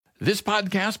This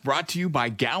podcast brought to you by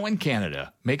Gowan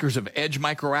Canada, makers of Edge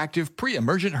Microactive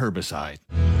pre-emergent herbicide.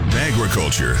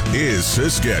 Agriculture is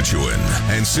Saskatchewan,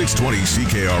 and 620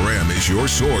 CKRM is your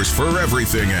source for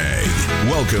everything ag.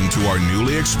 Welcome to our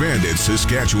newly expanded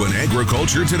Saskatchewan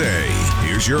Agriculture Today.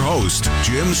 Here's your host,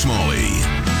 Jim Smalley.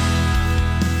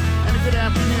 And a good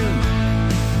afternoon.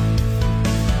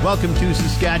 Welcome to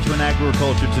Saskatchewan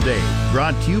Agriculture Today,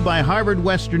 brought to you by Harvard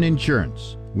Western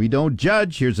Insurance. We don't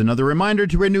judge. Here's another reminder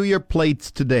to renew your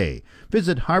plates today.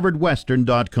 Visit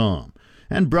harvardwestern.com.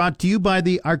 And brought to you by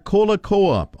the Arcola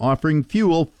Co-op, offering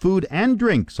fuel, food, and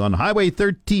drinks on Highway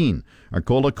 13.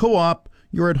 Arcola Co-op,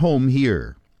 you're at home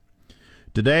here.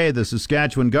 Today, the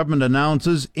Saskatchewan government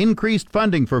announces increased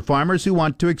funding for farmers who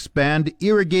want to expand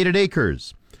irrigated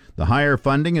acres. The higher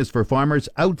funding is for farmers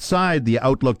outside the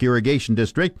Outlook Irrigation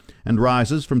District and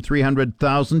rises from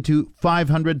 $300,000 to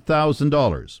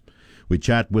 $500,000. We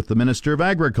chat with the Minister of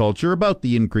Agriculture about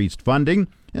the increased funding,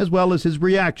 as well as his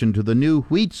reaction to the new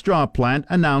wheat straw plant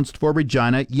announced for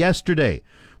Regina yesterday.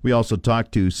 We also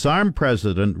talk to SARM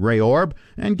President Ray Orb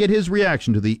and get his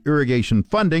reaction to the irrigation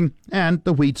funding and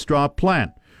the wheat straw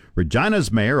plant. Regina's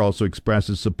mayor also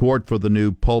expresses support for the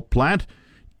new pulp plant.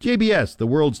 JBS, the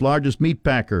world's largest meat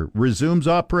packer, resumes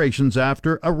operations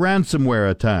after a ransomware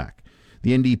attack.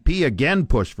 The NDP again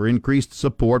pushed for increased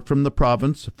support from the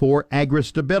province for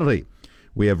agri-stability.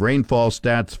 We have rainfall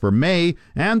stats for May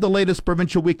and the latest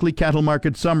provincial weekly cattle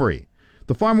market summary.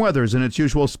 The farm weather is in its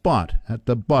usual spot at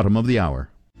the bottom of the hour.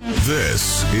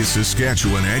 This is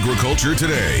Saskatchewan Agriculture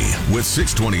Today with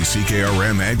 620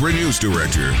 CKRM Agri-News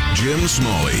Director Jim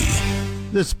Smalley.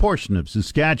 This portion of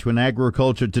Saskatchewan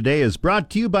Agriculture Today is brought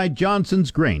to you by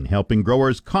Johnson's Grain, helping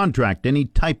growers contract any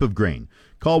type of grain.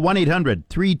 Call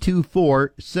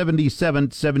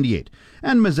 1-800-324-7778.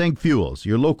 And Mazenk Fuels,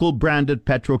 your local branded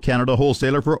Petro-Canada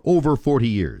wholesaler for over 40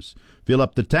 years. Fill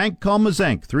up the tank, call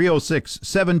Mazenk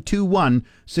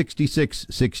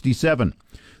 306-721-6667.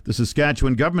 The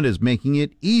Saskatchewan government is making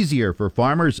it easier for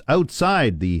farmers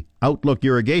outside the Outlook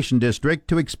Irrigation District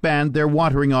to expand their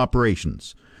watering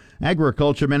operations.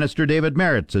 Agriculture Minister David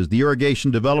Merritt says the Irrigation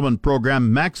Development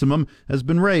Program maximum has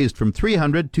been raised from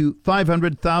 $300,000 to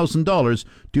 $500,000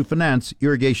 to finance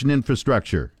irrigation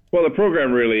infrastructure. Well, the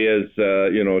program really is,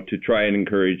 to try and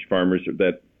encourage farmers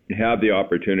that have the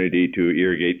opportunity to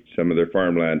irrigate some of their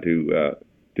farmland to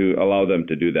allow them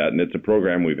to do that. And it's a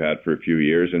program we've had for a few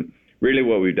years. And really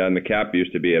what we've done, the cap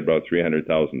used to be about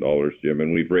 $300,000, Jim,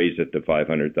 and we've raised it to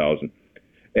 $500,000.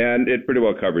 And it pretty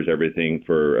well covers everything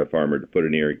for a farmer to put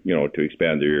to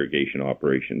expand their irrigation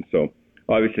operations. So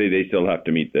obviously they still have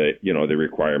to meet the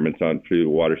requirements on through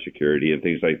water security and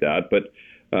things like that. But,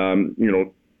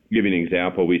 giving an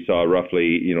example, we saw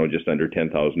roughly, just under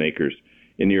 10,000 acres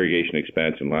in irrigation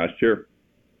expansion last year.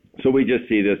 So we just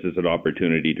see this as an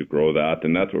opportunity to grow that.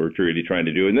 And that's what we're really trying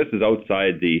to do. And this is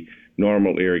outside the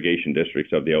normal irrigation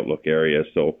districts of the Outlook area.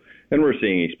 And we're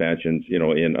seeing expansions,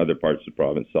 in other parts of the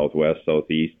province, southwest,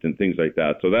 southeast, and things like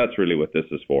that. So that's really what this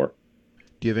is for.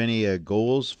 Do you have any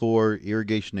goals for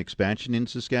irrigation expansion in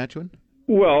Saskatchewan?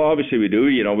 Well, obviously we do.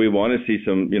 We want to see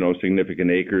some,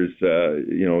 significant acres,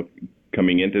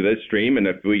 coming into this stream. And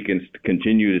if we can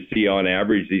continue to see on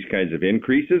average these kinds of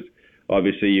increases,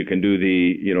 obviously you can do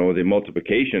the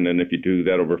multiplication. And if you do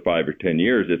that over 5 or 10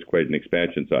 years, it's quite an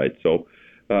expansion side. So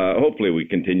hopefully we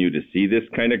continue to see this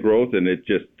kind of growth, and it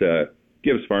just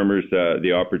gives farmers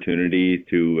the opportunity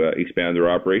to expand their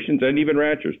operations, and even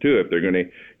ranchers too, if they're going to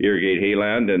irrigate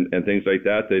hayland and things like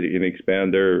that, they can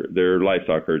expand their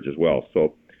livestock herds as well.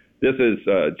 So this is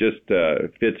just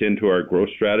fits into our growth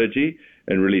strategy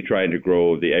and really trying to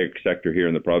grow the ag sector here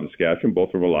in the province of Saskatchewan,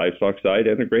 both from a livestock side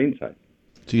and a grain side.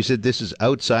 So you said this is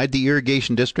outside the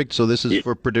irrigation district, so this is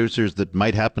for producers that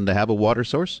might happen to have a water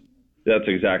source? That's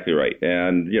exactly right.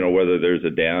 And, whether there's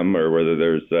a dam or whether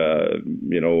there's, a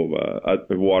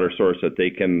water source that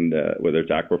they can, whether it's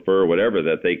aquifer or whatever,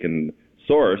 that they can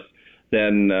source,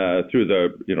 then through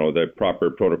the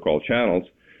proper protocol channels,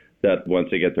 that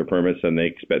once they get their permits, then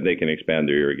they can expand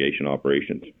their irrigation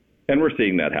operations. And we're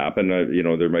seeing that happen.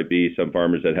 There might be some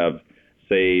farmers that have,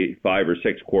 say, 5 or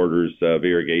 6 quarters of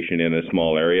irrigation in a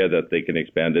small area that they can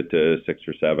expand it to 6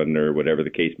 or 7 or whatever the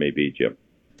case may be, Jim.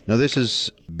 Now, this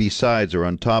is besides or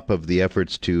on top of the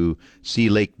efforts to see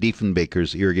Lake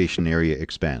Diefenbaker's irrigation area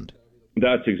expand.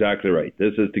 That's exactly right.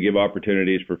 This is to give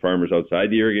opportunities for farmers outside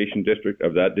the irrigation district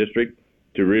of that district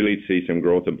to really see some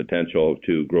growth and potential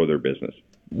to grow their business.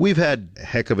 We've had a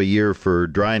heck of a year for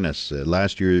dryness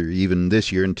last year, even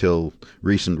this year until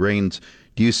recent rains.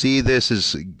 Do you see this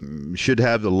as should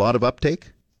have a lot of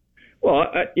uptake? Well,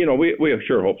 we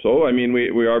sure hope so. I mean,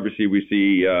 we obviously we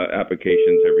see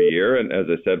applications every year, and as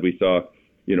I said, we saw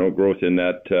growth in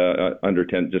that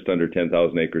just under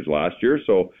 10,000 acres last year.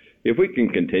 So if we can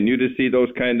continue to see those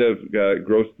kind of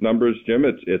growth numbers, Jim,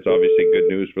 it's obviously good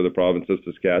news for the province of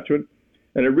Saskatchewan,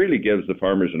 and it really gives the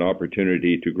farmers an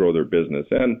opportunity to grow their business.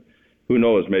 And who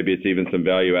knows, maybe it's even some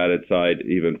value added side,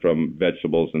 even from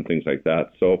vegetables and things like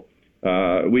that. So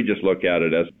we just look at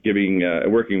it as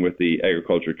working with the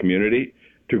agriculture community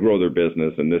to grow their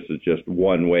business, and this is just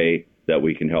one way that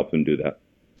we can help them do that.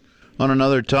 On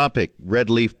another topic, Red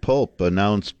Leaf Pulp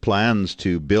announced plans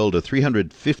to build a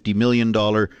 $350 million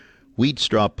wheat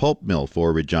straw pulp mill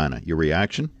for Regina. Your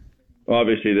reaction?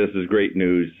 Obviously, this is great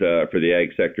news for the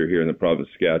ag sector here in the province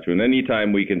of Saskatchewan.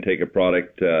 Anytime we can take a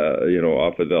product,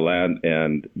 off of the land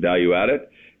and value add it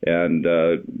and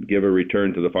give a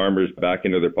return to the farmers back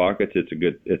into their pockets, it's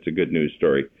a good news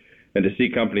story. And to see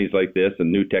companies like this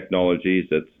and new technologies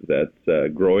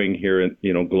that's growing here,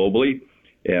 globally,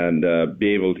 and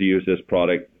be able to use this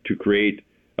product to create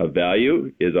a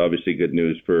value is obviously good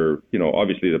news for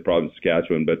obviously the province of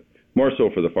Saskatchewan, but more so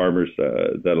for the farmers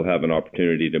that'll have an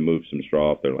opportunity to move some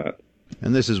straw off their land.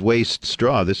 And this is waste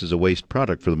straw. This is a waste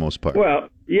product for the most part. Well,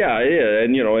 yeah,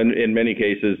 and in many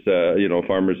cases,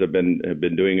 farmers have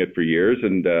been doing it for years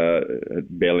and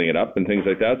baling it up and things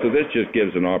like that. So this just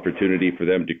gives an opportunity for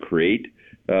them to create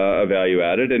a value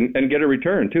added and get a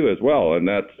return too as well, and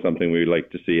that's something we'd like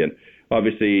to see. And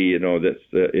obviously,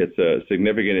 it's a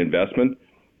significant investment.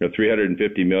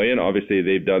 $350 million. Obviously,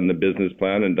 they've done the business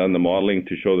plan and done the modeling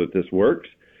to show that this works.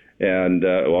 And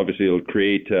obviously, it'll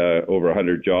create over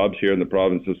 100 jobs here in the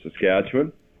province of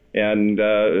Saskatchewan and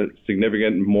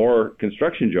significant more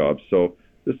construction jobs. So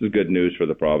this is good news for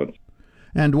the province.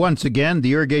 And once again,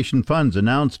 the irrigation funds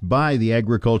announced by the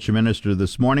Agriculture Minister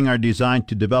this morning are designed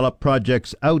to develop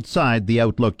projects outside the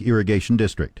Outlook Irrigation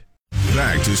District.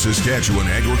 Back to Saskatchewan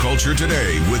Agriculture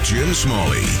Today with Jim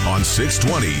Smalley on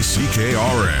 620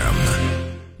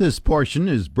 CKRM. This portion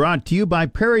is brought to you by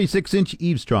Prairie 6-inch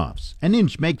eaves troughs. An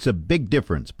inch makes a big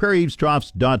difference.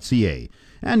 PrairieEavesTroughs.ca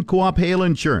and Co-op Hail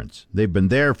Insurance. They've been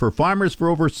there for farmers for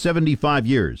over 75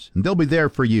 years, and they'll be there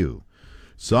for you.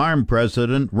 SARM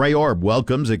President Ray Orb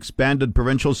welcomes expanded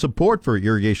provincial support for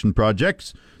irrigation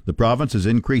projects. The province is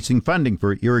increasing funding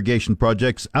for irrigation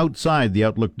projects outside the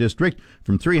Outlook District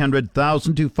from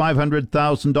 $300,000 to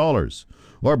 $500,000.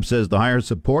 Orb says the higher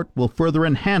support will further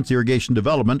enhance irrigation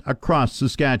development across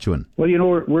Saskatchewan. Well,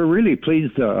 we're really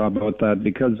pleased about that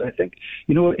because I think,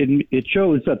 it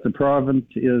shows that the province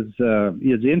is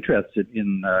interested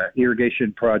in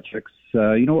irrigation projects,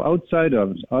 outside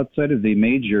of the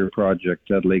major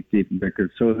project at Lake Diefenbaker.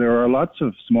 So there are lots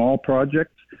of small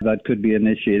projects that could be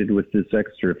initiated with this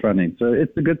extra funding. So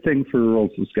it's a good thing for rural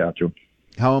Saskatchewan.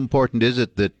 How important is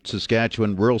it that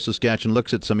rural Saskatchewan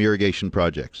looks at some irrigation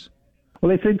projects?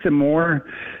 Well, I think the more,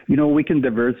 we can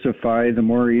diversify, the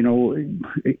more,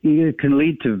 it can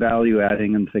lead to value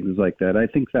adding and things like that. I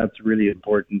think that's really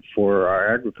important for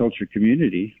our agriculture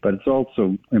community, but it's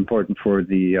also important for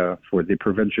the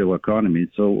provincial economy.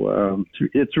 So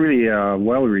it's really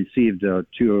well received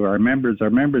to our members. Our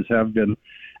members have been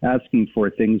asking for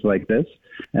things like this,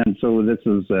 and so this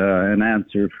is an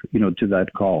answer, to that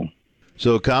call.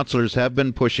 So councillors have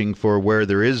been pushing for where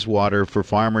there is water for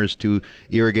farmers to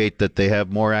irrigate, that they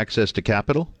have more access to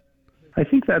capital? I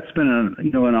think that's been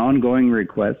an ongoing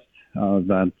request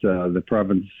that the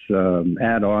province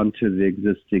add on to the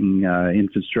existing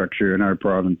infrastructure in our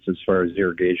province as far as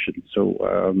irrigation. So,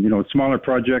 smaller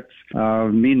projects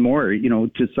mean more,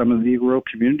 to some of the rural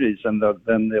communities, and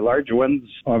the larger ones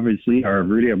obviously are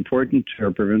really important to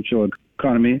our provincial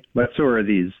economy, but so are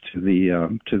these to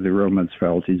the rural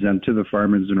municipalities and to the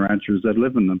farmers and ranchers that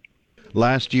live in them.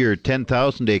 Last year,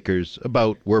 10,000 acres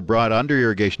were brought under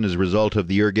irrigation as a result of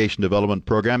the irrigation development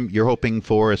program. You're hoping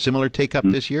for a similar take-up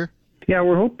this year? Yeah,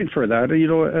 we're hoping for that.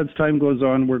 As time goes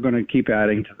on, we're going to keep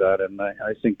adding to that. And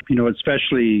I think,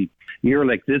 especially a year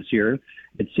like this year,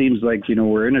 it seems like,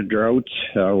 we're in a drought.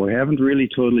 We haven't really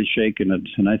totally shaken it.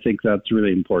 And I think that's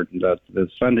really important, that this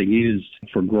funding used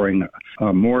for growing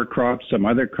more crops, some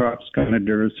other crops, kind of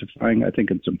diversifying. I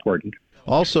think it's important.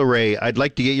 Also, Ray, I'd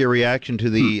like to get your reaction to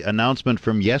the announcement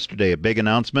from yesterday, a big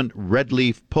announcement. Red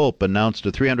Leaf Pulp announced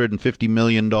a $350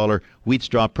 million wheat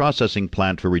straw processing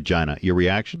plant for Regina. Your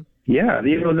reaction? Yeah,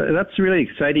 that's really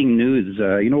exciting news.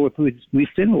 We've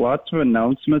seen lots of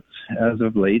announcements as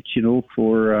of late,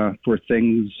 for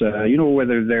things,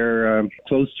 whether they're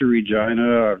close to Regina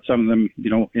or some of them,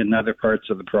 in other parts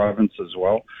of the province as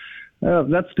well.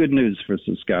 That's good news for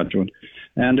Saskatchewan.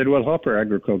 And it will help our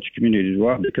agriculture community as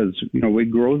well because, we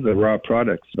grow the raw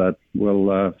products that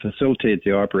will facilitate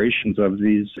the operations of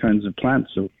these kinds of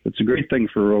plants. So it's a great thing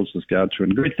for rural Saskatchewan,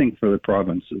 great thing for the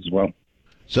province as well.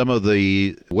 Some of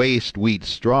the waste wheat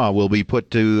straw will be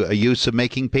put to a use of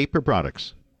making paper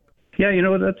products. Yeah,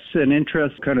 that's an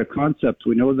interesting kind of concept.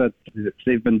 We know that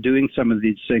they've been doing some of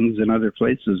these things in other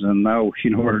places, and now,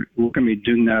 we're going to be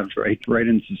doing that right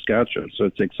in Saskatchewan. So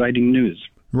it's exciting news.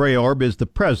 Ray Orb is the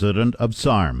president of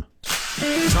SARM.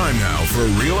 Time now for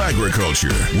Real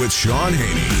Agriculture with Sean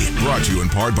Haney. Brought to you in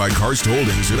part by Karst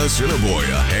Holdings in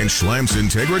Assiniboia and Schlamps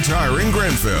Integra Tire in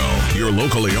Grenfell. Your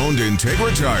locally owned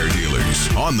Integra Tire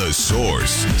dealers on The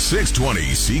Source, 620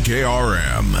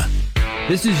 CKRM.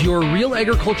 This is your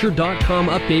RealAgriculture.com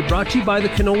update brought to you by the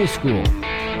Canola School.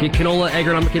 Get canola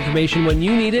agronomic information when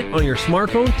you need it on your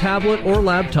smartphone, tablet, or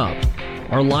laptop.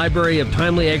 Our library of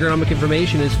timely agronomic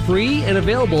information is free and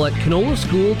available at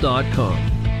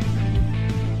canolaschool.com.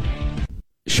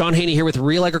 Sean Haney here with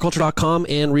RealAgriculture.com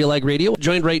and Real Ag Radio,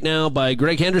 joined right now by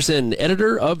Greg Henderson,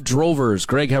 editor of Drovers.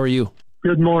 Greg, how are you?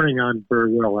 Good morning. I'm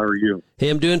very well. How are you? Hey,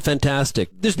 I'm doing fantastic.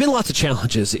 There's been lots of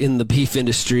challenges in the beef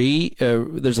industry.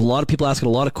 There's a lot of people asking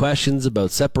a lot of questions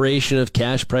about separation of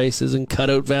cash prices and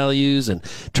cutout values and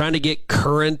trying to get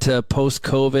current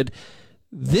post-COVID.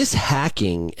 This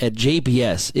hacking at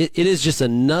JBS, it is just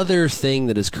another thing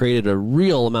that has created a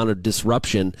real amount of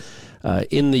disruption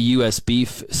in the U.S.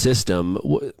 beef system.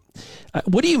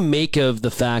 What do you make of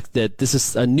the fact that this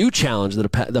is a new challenge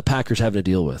that the Packers have to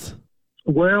deal with?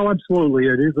 Well, absolutely.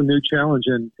 It is a new challenge.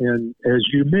 And as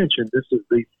you mentioned, this is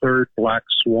the third Black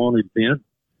Swan event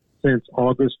since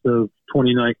August of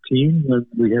 2019 when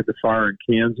we had the fire in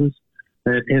Kansas.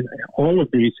 And all of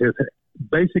these have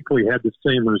basically had the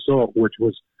same result, which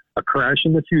was a crash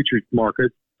in the futures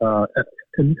market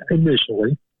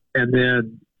initially, and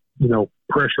then,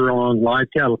 pressure on live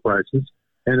cattle prices.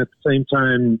 And at the same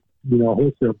time,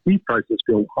 wholesale beef prices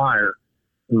go higher.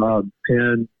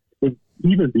 And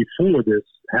even before this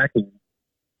hacking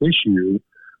issue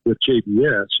with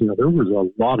JBS, there was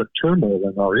a lot of turmoil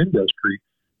in our industry,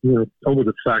 over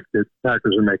the fact that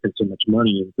packers are making so much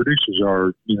money and producers are,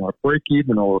 at break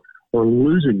even or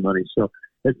losing money. So,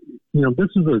 this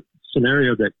is a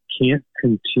scenario that can't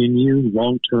continue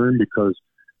long term because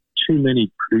too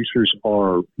many producers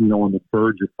are, on the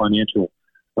verge of financial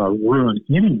ruin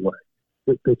anyway.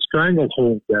 The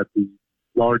stranglehold that the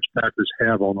large packers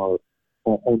have on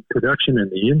production in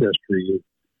the industry is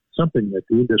something that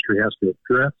the industry has to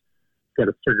address. Got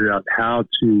to figure out how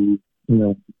to,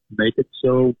 make it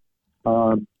so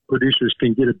producers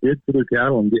can get a bid for their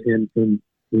cattle, and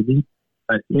we need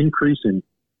an increase in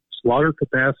slaughter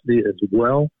capacity as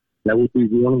well. That would be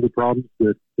one of the problems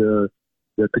that the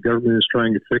government is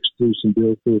trying to fix through some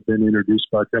bills that have been introduced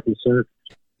by a couple of senators.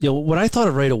 What I thought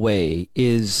of right away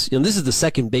is, this is the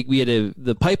second big, we had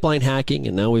the pipeline hacking,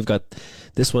 and now we've got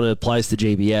this one that applies to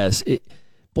JBS.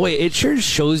 It sure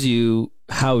shows you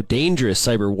how dangerous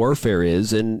cyber warfare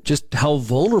is and just how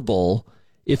vulnerable,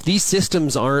 if these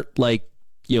systems aren't like,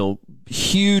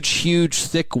 huge,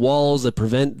 thick walls that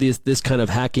prevent this kind of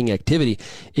hacking activity,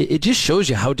 it just shows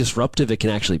you how disruptive it can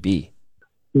actually be.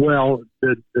 Well,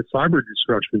 the cyber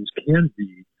disruptions can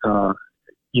be,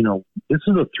 this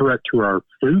is a threat to our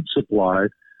food supply,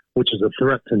 which is a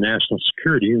threat to national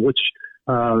security, which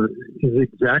is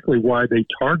exactly why they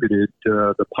targeted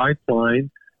the pipeline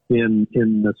in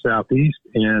the southeast.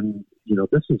 And,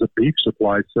 this is a beef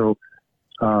supply. So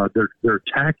they're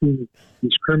attacking,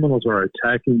 these criminals are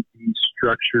attacking these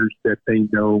structures that they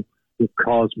know will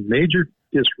cause major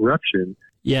disruption.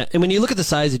 Yeah, and when you look at the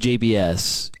size of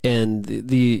JBS and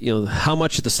the how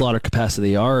much of the slaughter capacity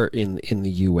they are in the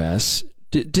U.S.,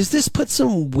 does this put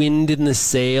some wind in the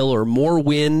sail or more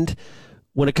wind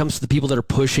when it comes to the people that are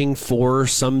pushing for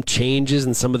some changes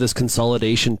and some of this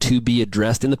consolidation to be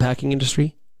addressed in the packing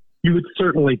industry? You would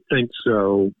certainly think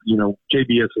so.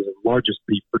 JBS is the largest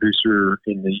beef producer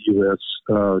in the U.S.,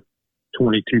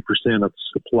 22% of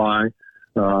supply.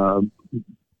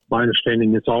 My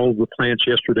understanding is all the plants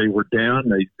yesterday were down.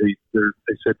 They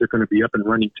said they're going to be up and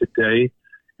running today.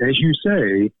 As you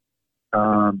say,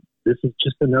 this is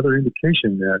just another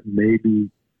indication that maybe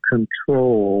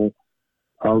control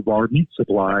of our meat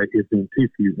supply is in too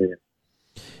few hands.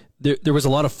 There was a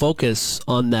lot of focus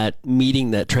on that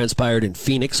meeting that transpired in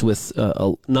Phoenix with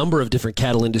a number of different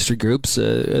cattle industry groups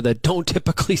that don't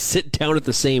typically sit down at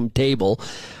the same table.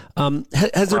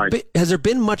 Has there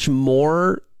been much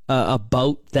more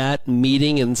about that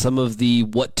meeting and some of the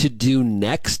what to do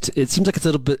next? It seems like it's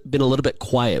been a little bit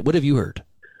quiet. What have you heard?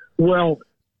 Well,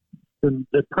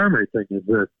 the primary thing is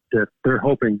that they're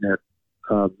hoping that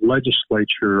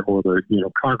legislature or the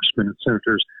congressmen and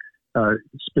senators,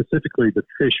 specifically the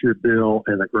Fisher bill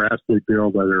and the Grassley bill,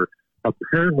 that are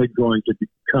apparently going to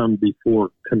come before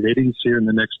committees here in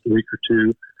the next week or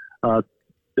two.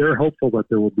 They're hopeful that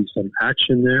there will be some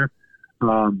action there.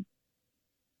 And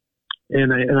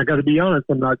I got to be honest,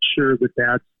 I'm not sure that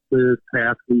that's the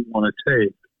path we want to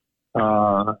take.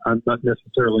 I'm not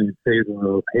necessarily in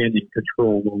favor of handing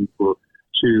control over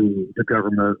to the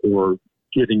government or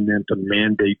getting them to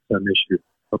mandate some issue.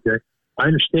 Okay, I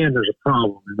understand there's a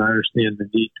problem, and I understand the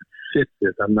need to fix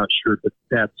it. I'm not sure that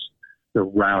that's the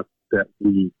route that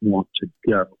we want to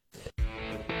go.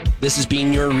 This has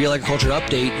been your Real Agriculture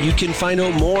Update. You can find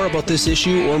out more about this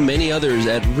issue or many others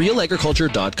at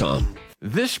realagriculture.com.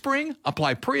 This spring,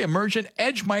 apply pre-emergent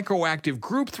Edge Microactive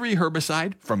Group 3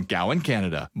 herbicide from Gowan,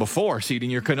 Canada, before seeding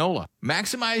your canola.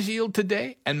 Maximize yield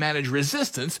today and manage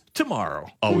resistance tomorrow.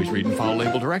 Always read and follow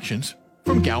label directions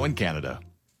from Gowan, Canada.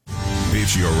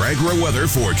 It's your agri-weather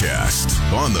forecast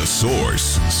on The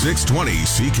Source, 620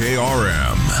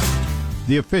 CKRM.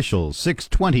 The official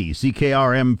 620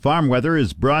 CKRM farm weather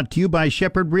is brought to you by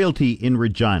Shepherd Realty in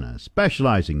Regina,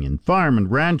 specializing in farm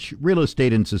and ranch real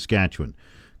estate in Saskatchewan.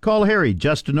 Call Harry,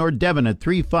 Justin, or Devin at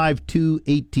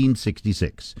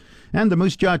 352-1866. And the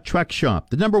Moose Jaw Truck Shop,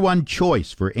 the #1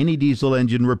 choice for any diesel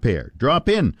engine repair. Drop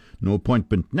in, no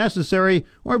appointment necessary,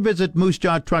 or visit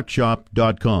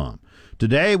moosejawtruckshop.com.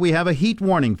 Today we have a heat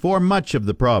warning for much of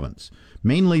the province.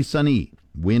 Mainly sunny,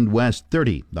 wind west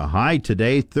 30, the high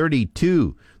today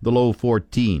 32, the low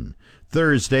 14.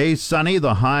 Thursday sunny,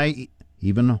 the high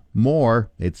even more,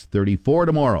 it's 34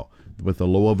 tomorrow, with a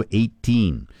low of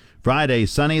 18. Friday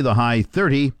sunny, the high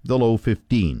 30, the low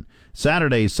 15.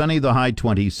 Saturday sunny, the high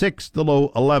 26, the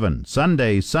low 11.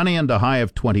 Sunday sunny and a high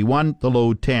of 21, the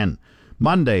low 10.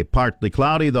 Monday partly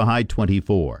cloudy, the high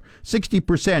 24.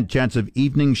 60% chance of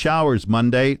evening showers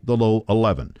Monday, the low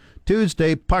 11.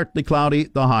 Tuesday partly cloudy,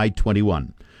 the high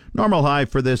 21. Normal high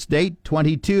for this date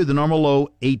 22, the normal low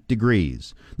 8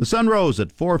 degrees. The sun rose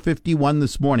at 4:51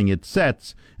 this morning. It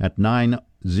sets at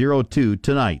 9:02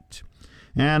 tonight.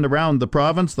 And around the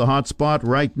province, the hot spot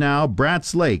right now,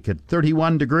 Bratz Lake at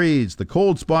 31 degrees. The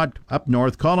cold spot up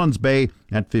north, Collins Bay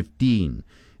at 15.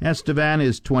 Estevan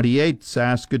is 28,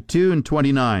 Saskatoon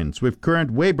 29, Swift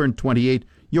Current, Weyburn 28,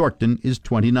 Yorkton is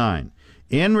 29.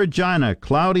 In Regina,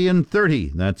 cloudy and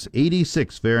 30, that's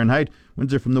 86 Fahrenheit.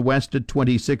 Winds are from the west at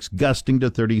 26, gusting to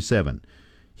 37.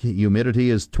 Humidity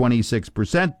is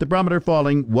 26%, the barometer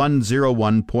falling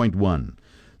 101.1.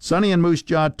 Sunny in Moose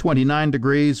Jaw, 29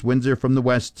 degrees. Winds are from the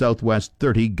west-southwest,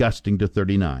 30, gusting to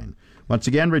 39. Once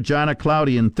again, Regina,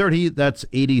 cloudy and 30. That's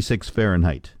 86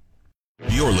 Fahrenheit.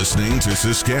 You're listening to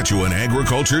Saskatchewan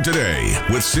Agriculture Today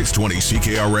with 620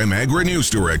 CKRM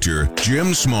Agri-News Director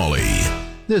Jim Smalley.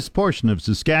 This portion of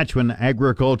Saskatchewan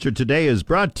Agriculture Today is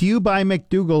brought to you by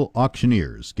McDougall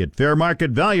Auctioneers. Get fair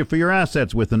market value for your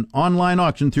assets with an online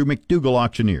auction through McDougall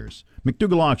Auctioneers.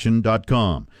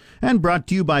 McDougallAuction.com. And brought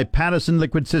to you by Pattison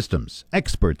Liquid Systems,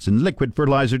 experts in liquid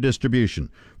fertilizer distribution.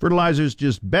 Fertilizer's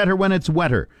just better when it's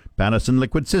wetter. Pattison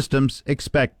Liquid Systems,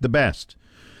 expect the best.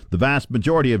 The vast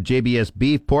majority of JBS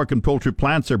beef, pork, and poultry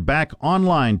plants are back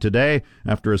online today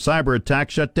after a cyber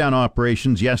attack shut down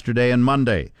operations yesterday and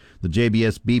Monday. The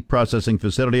JBS beef processing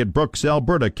facility at Brooks,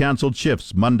 Alberta, canceled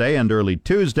shifts Monday and early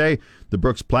Tuesday. The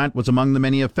Brooks plant was among the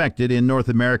many affected in North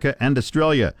America and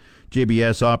Australia.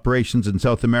 JBS operations in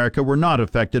South America were not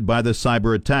affected by the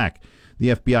cyber attack. The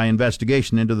FBI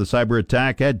investigation into the cyber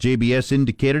attack at JBS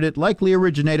indicated it likely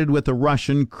originated with a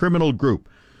Russian criminal group.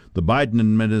 The Biden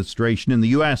administration in the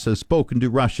U.S. has spoken to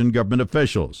Russian government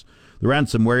officials. The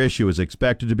ransomware issue is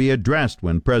expected to be addressed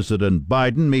when President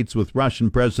Biden meets with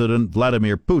Russian President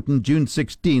Vladimir Putin June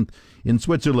 16th in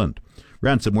Switzerland.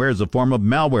 Ransomware is a form of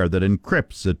malware that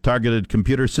encrypts a targeted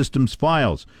computer system's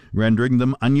files, rendering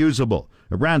them unusable.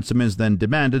 A ransom is then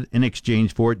demanded in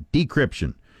exchange for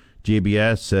decryption.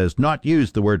 JBS has not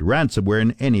used the word ransomware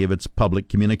in any of its public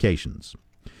communications.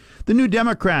 The New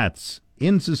Democrats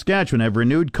in Saskatchewan have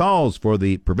renewed calls for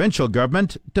the provincial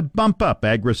government to bump up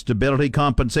agri-stability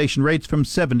compensation rates from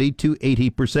 70 to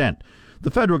 80%. The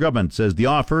federal government says the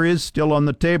offer is still on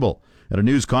the table. At a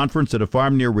news conference at a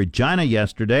farm near Regina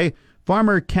yesterday,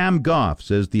 farmer Cam Goff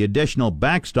says the additional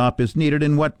backstop is needed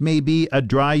in what may be a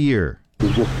dry year.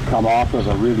 We've just come off of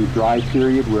a really dry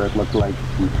period where it looked like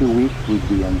in 2 weeks we'd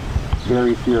be in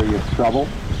very serious trouble,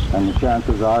 and the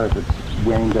chances are if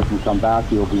rain doesn't come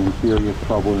back, you'll be in serious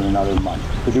trouble in another month.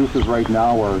 Producers right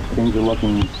now things are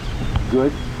looking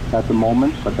good at the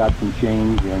moment, but that can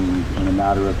change in a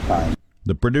matter of time.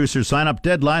 The producer sign-up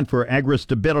deadline for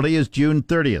agri-stability is June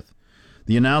 30th. The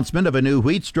The announcement of a new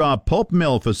wheat straw pulp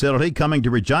mill facility coming to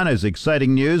Regina is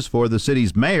exciting news for the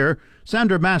city's mayor.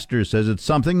 Sandra Masters says it's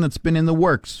something that's been in the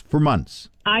works for months.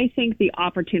 I think the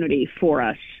opportunity for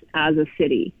us as a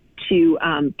city to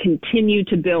continue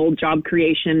to build job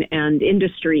creation and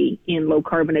industry in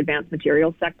low-carbon advanced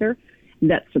materials sector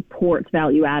that supports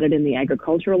value added in the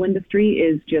agricultural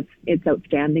industry it's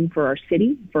outstanding for our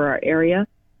city, for our area.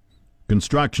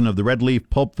 Construction of the Red Leaf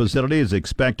Pulp facility is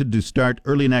expected to start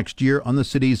early next year on the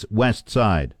city's west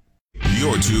side.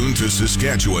 You're tuned to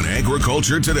Saskatchewan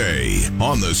Agriculture Today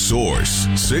on The Source,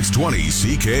 620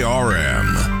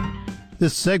 CKRM.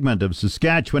 This segment of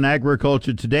Saskatchewan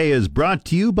Agriculture Today is brought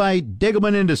to you by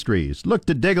Degelman Industries. Look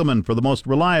to Degelman for the most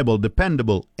reliable,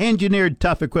 dependable, engineered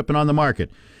tough equipment on the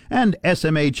market. And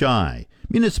SMHI,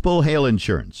 Municipal Hail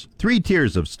Insurance. 3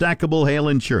 tiers of stackable hail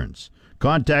insurance.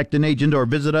 Contact an agent or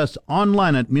visit us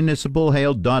online at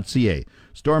municipalhail.ca.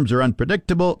 Storms are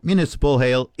unpredictable. Municipal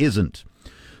Hail isn't.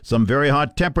 Some very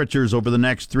hot temperatures over the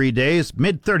next 3 days.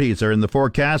 Mid-30s are in the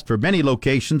forecast for many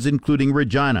locations, including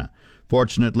Regina.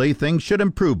 Fortunately, things should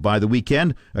improve by the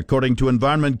weekend, according to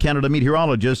Environment Canada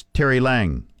meteorologist Terry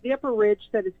Lang. The upper ridge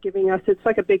that is giving us, it's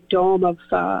like a big dome of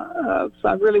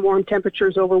really warm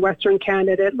temperatures over Western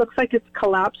Canada. It looks like it's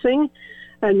collapsing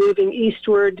and moving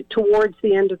eastward towards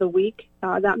the end of the week.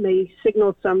 That may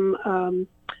signal some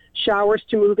showers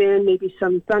to move in, maybe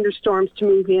some thunderstorms to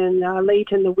move in late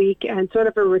in the week, and sort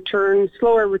of a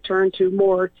slower return to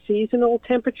more seasonal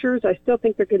temperatures. I still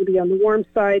think they're going to be on the warm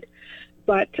side,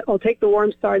 but I'll take the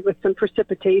warm side with some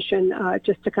precipitation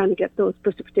just to kind of get those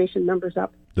precipitation numbers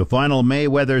up. The final May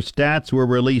weather stats were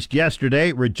released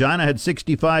yesterday. Regina had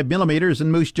 65 millimeters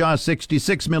and Moose Jaw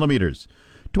 66 millimeters.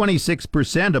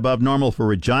 26% above normal for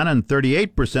Regina and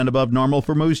 38% above normal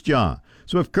for Moose Jaw.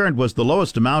 Swift Current was the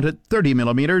lowest amount at 30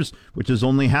 millimeters, which is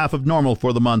only half of normal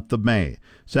for the month of May.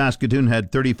 Saskatoon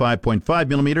had 35.5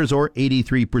 millimeters or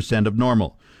 83% of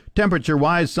normal.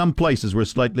 Temperature-wise, some places were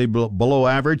slightly below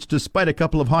average despite a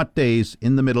couple of hot days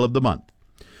in the middle of the month.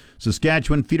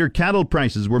 Saskatchewan feeder cattle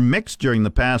prices were mixed during the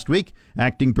past week.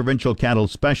 Acting provincial cattle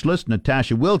specialist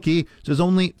Natasha Wilkie says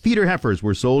only feeder heifers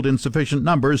were sold in sufficient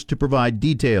numbers to provide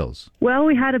details. Well,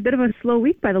 we had a bit of a slow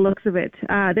week by the looks of it.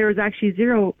 There was actually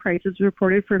 0 prices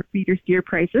reported for feeder steer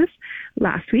prices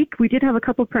last week. We did have a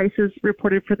couple prices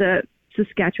reported for the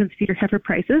Saskatchewan's feeder heifer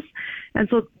prices, and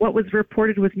so what was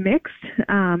reported was mixed,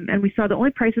 and we saw the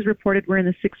only prices reported were in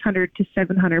the 600 to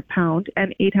 700 pound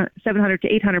and 700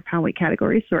 to 800 pound weight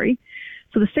categories.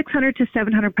 So the 600 to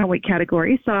 700 pound weight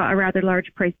category saw a rather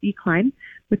large price decline,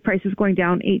 with prices going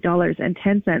down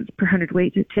 $8.10 per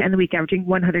hundredweight to end the week averaging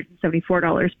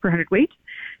 $174 per hundredweight.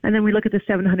 And then we look at the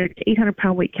 700 to 800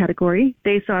 pound weight category.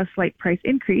 They saw a slight price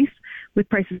increase, with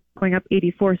prices going up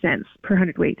 84 cents per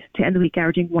hundredweight to end the week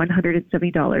averaging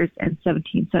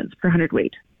 $170.17 per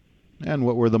hundredweight. And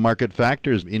what were the market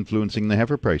factors influencing the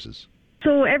heifer prices?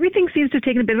 So everything seems to have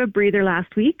taken a bit of a breather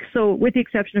last week. So with the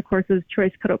exception, of course, of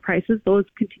choice cutout prices, those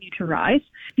continue to rise.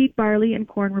 Wheat, barley, and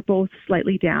corn were both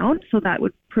slightly down, so that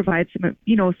would provide some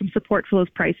support for those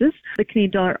prices. The Canadian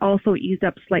dollar also eased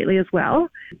up slightly as well.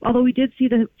 Although we did see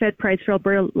the Fed price for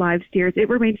Alberta live steers, it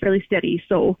remained fairly steady,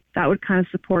 so that would kind of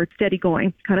support steady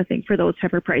going kind of thing for those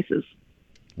heifer prices.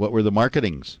 What were the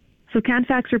marketings? So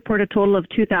Canfax reported a total of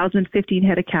 2,015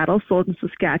 head of cattle sold in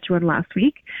Saskatchewan last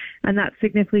week, and that's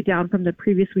significantly down from the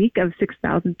previous week of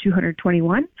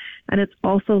 6,221, and it's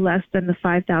also less than the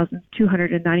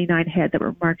 5,299 head that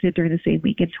were marketed during the same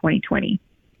week in 2020.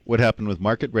 What happened with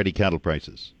market-ready cattle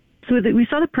prices? So we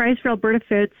saw the price for Alberta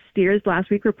fed steers last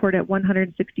week report at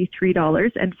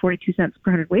 $163.42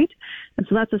 per hundredweight, and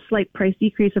so that's a slight price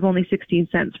decrease of only 16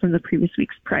 cents from the previous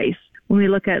week's price. When we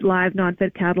look at live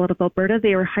non-fed cattle out of Alberta,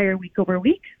 they were higher week over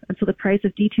week, and so the price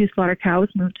of D2 slaughter cows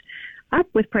moved up,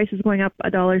 with prices going up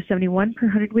 $1.71 per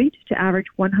hundredweight to average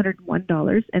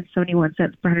 $101.71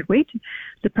 per hundredweight.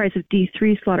 The price of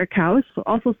D3 slaughter cows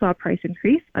also saw a price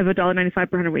increase of $1.95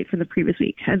 per hundredweight from the previous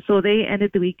week, and so they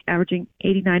ended the week averaging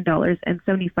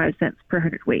 $89.75 per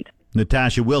hundredweight.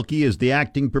 Natasha Wilkie is the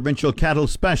acting provincial cattle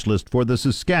specialist for the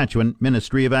Saskatchewan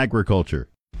Ministry of Agriculture.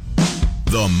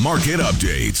 The Market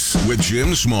Updates with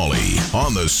Jim Smalley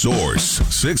on The Source,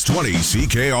 620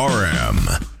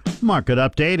 CKRM. Market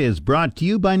Update is brought to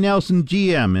you by Nelson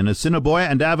GM in Assiniboia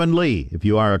and Avonlea. If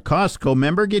you are a Costco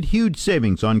member, get huge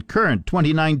savings on current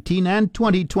 2019 and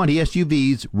 2020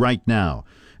 SUVs right now.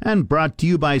 And brought to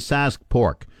you by Sask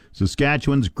Pork.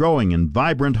 Saskatchewan's growing and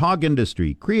vibrant hog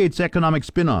industry creates economic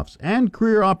spin-offs and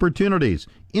career opportunities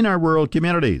in our rural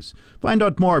communities. Find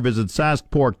out more, visit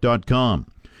saskpork.com.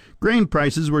 Grain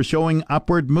prices were showing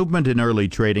upward movement in early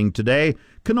trading today.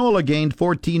 Canola gained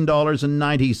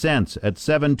 $14.90 at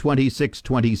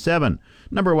 $7.2627.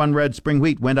 Number one red spring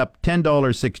wheat went up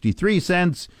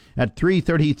 $10.63 at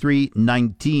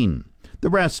 $333.19. The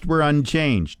rest were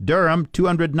unchanged. Durum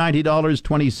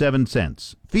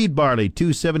 $290.27. Feed barley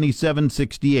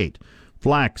 $277.68.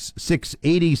 Flax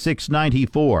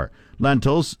 $686.94.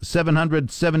 Lentils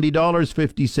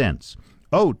 $770.50.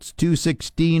 Oats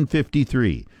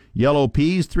 $216.53. Yellow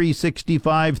peas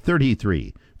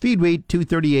 $365.33. Feed wheat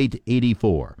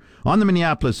 $238.84. On the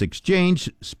Minneapolis Exchange,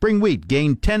 spring wheat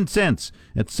gained 10 cents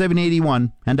at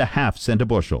 $7.81 and a half cent a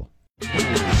bushel.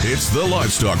 It's the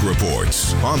Livestock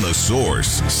Reports on The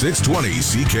Source, 620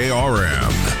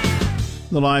 CKRM.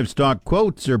 The livestock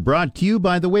quotes are brought to you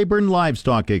by the Weyburn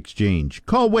Livestock Exchange.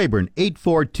 Call Weyburn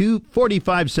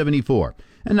 842-4574.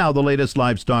 And now the latest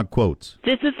livestock quotes.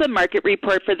 This is the market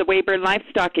report for the Weyburn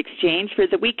Livestock Exchange for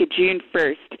the week of June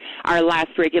 1st. Our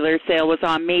last regular sale was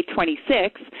on May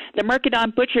 26th. The market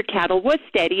on butcher cattle was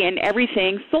steady and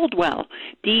everything sold well.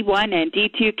 D1 and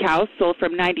D2 cows sold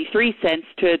from 93 cents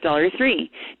to $1.03.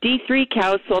 D3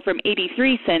 cows sold from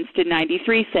 83 cents to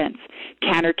 93 cents.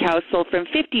 Canner cows sold from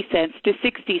 50 cents to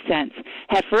 60 cents.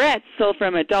 Heiferettes sold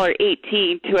from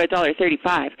 $1.18 to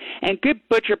 $1.35. And good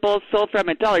butcher bulls sold from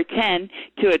 $1.10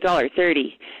 to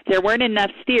 $1.30. There weren't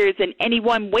enough steers in any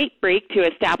one weight break to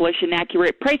establish an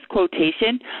accurate price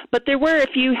quotation, but there were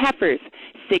a few heifers.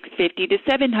 650 to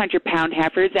 700 pound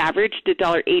heifers averaged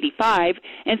 $1.85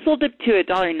 and sold up to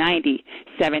 $1.90.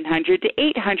 700 to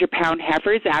 800 pound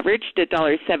heifers averaged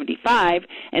 $1.75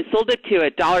 and sold up to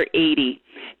 $1.80.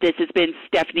 This has been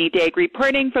Stephanie Dagg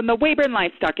reporting from the Weyburn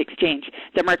Livestock Exchange,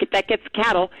 the market that gets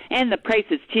cattle and the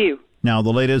prices too. Now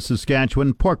the latest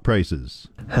Saskatchewan pork prices.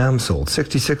 Ham sold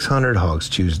 6,600 hogs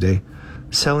Tuesday,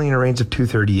 selling in a range of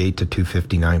 $238 to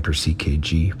 $259 per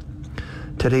CKG.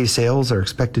 Today's sales are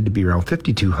expected to be around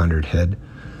 5,200 head,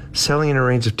 selling in a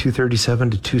range of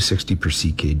 $237 to $260 per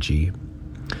CKG.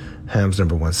 Ham's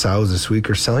number one sows this week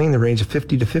are selling in the range of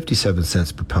 50 to 57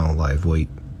 cents per pound live weight.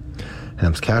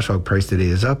 Ham's cash hog price today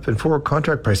is up, and forward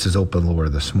contract prices open lower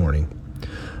this morning.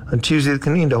 On Tuesday, the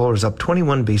Canadian dollar is up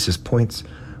 21 basis points,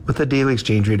 with the daily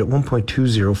exchange rate at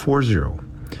 1.2040.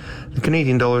 The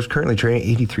Canadian dollar is currently trading at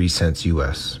 83 cents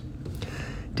U.S.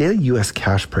 Daily U.S.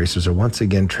 cash prices are once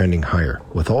again trending higher,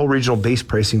 with all regional base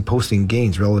pricing posting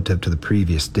gains relative to the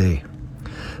previous day.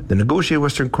 The negotiated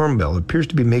Western Corn Belt appears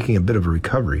to be making a bit of a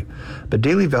recovery, but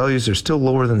daily values are still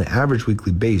lower than the average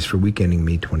weekly base for week ending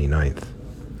May 29th.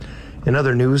 In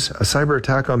other news, a cyber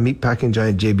attack on meatpacking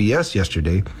giant JBS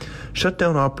yesterday shut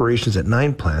down operations at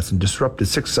 9 plants and disrupted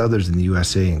 6 others in the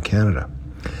USA and Canada.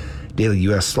 Daily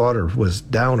U.S. slaughter was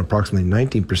down approximately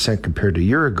 19% compared to a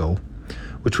year ago,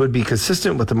 which would be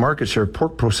consistent with the market share of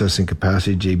pork processing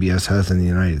capacity JBS has in the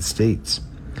United States.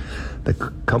 The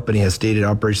company has stated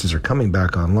operations are coming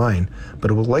back online,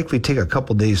 but it will likely take a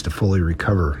couple days to fully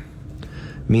recover.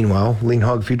 Meanwhile, lean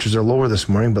hog futures are lower this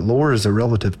morning, but lower is a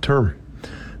relative term.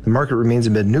 The market remains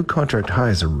amid new contract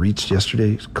highs that reached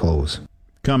yesterday's close.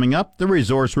 Coming up, the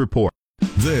Resource Report.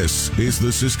 This is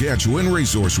the Saskatchewan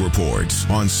Resource Report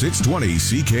on 620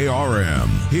 CKRM.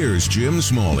 Here's Jim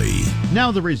Smalley.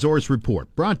 Now the Resource Report,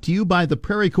 brought to you by the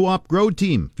Prairie Co-op Grow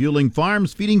Team, fueling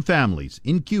farms, feeding families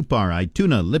in Cupar,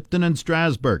 Ituna, Lipton, and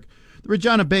Strasbourg. The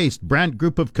Regina-based Brandt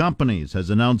Group of Companies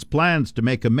has announced plans to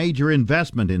make a major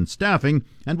investment in staffing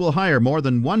and will hire more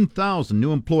than 1,000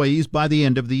 new employees by the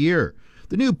end of the year.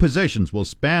 The new positions will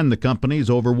span the company's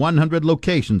over 100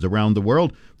 locations around the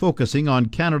world, focusing on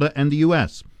Canada and the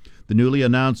U.S. The newly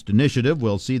announced initiative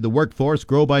will see the workforce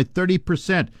grow by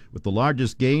 30%, with the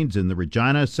largest gains in the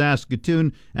Regina,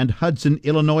 Saskatoon, and Hudson,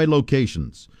 Illinois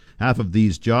locations. Half of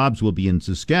these jobs will be in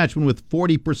Saskatchewan, with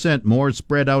 40% more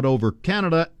spread out over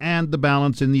Canada and the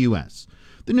balance in the U.S.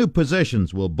 The new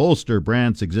positions will bolster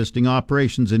Brandt's existing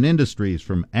operations in industries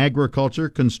from agriculture,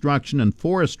 construction, and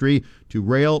forestry to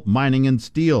rail, mining, and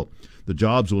steel. The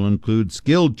jobs will include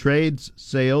skilled trades,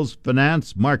 sales,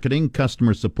 finance, marketing,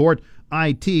 customer support,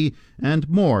 IT, and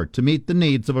more to meet the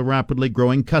needs of a rapidly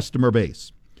growing customer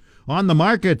base. On the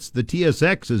markets, the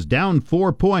TSX is down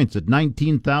 4 points at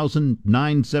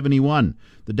 19,971.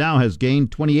 The Dow has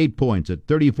gained 28 points at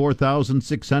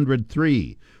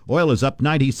 34,603. Oil is up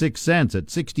 96 cents at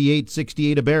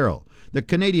 68.68 a barrel. The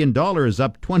Canadian dollar is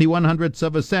up 21 hundredths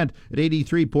of a cent at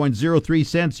 83.03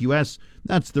 cents U.S.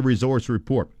 That's the Resource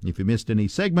Report. If you missed any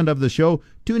segment of the show,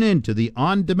 tune in to the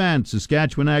on-demand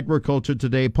Saskatchewan Agriculture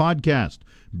Today podcast,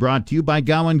 brought to you by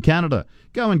Gowan Canada.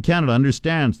 Gowan Canada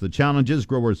understands the challenges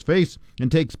growers face and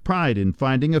takes pride in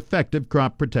finding effective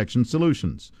crop protection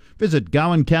solutions. Visit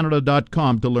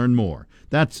GowanCanada.com to learn more.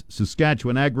 That's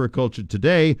Saskatchewan Agriculture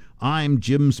Today. I'm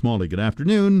Jim Smalley. Good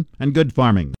afternoon and good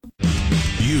farming.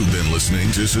 You've been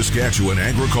listening to Saskatchewan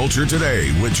Agriculture Today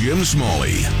with Jim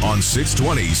Smalley on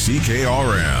 620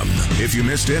 CKRM. If you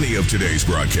missed any of today's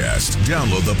broadcast,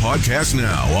 download the podcast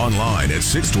now online at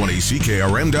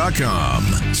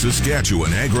 620ckrm.com.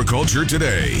 Saskatchewan Agriculture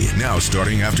Today, now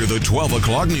starting after the 12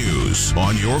 o'clock news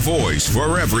on your voice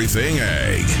for everything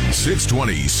ag.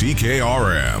 620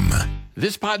 CKRM.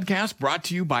 This podcast brought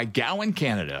to you by Gowan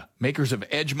Canada, makers of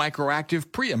Edge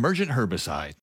Microactive Pre-Emergent Herbicide.